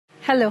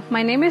Hello,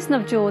 my name is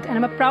Navjot and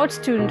I'm a proud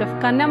student of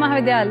Kanya Maha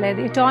Vidyalaya,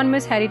 the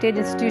Autonomous Heritage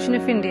Institution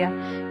of India.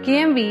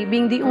 KMV,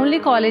 being the only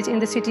college in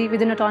the city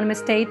with an autonomous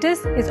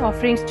status, is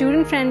offering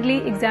student-friendly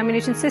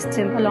examination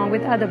system along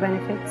with other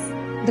benefits.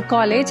 The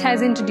college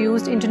has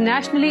introduced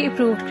internationally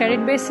approved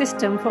credit-based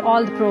system for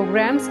all the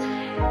programs.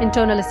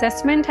 Internal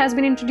assessment has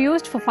been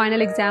introduced for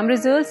final exam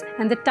results,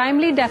 and the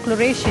timely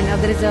declaration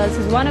of the results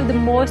is one of the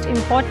most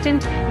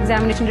important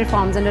examination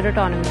reforms under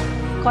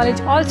autonomy.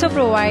 College also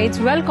provides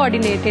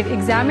well-coordinated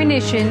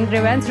examination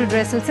grievance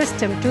redressal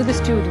system to the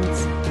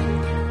students.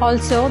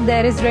 Also,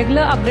 there is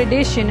regular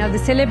upgradation of the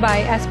syllabi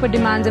as per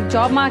demands of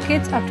job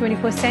markets of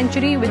 21st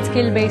century with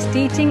skill-based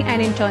teaching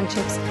and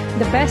internships.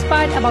 The best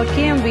part about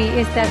KMV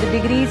is that the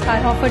degrees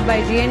are offered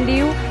by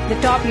GNDU, the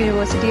top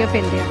university of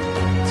India.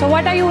 So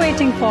what are you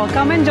waiting for?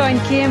 Come and join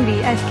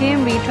KMV as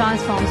KMV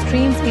transforms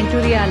dreams into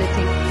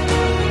reality.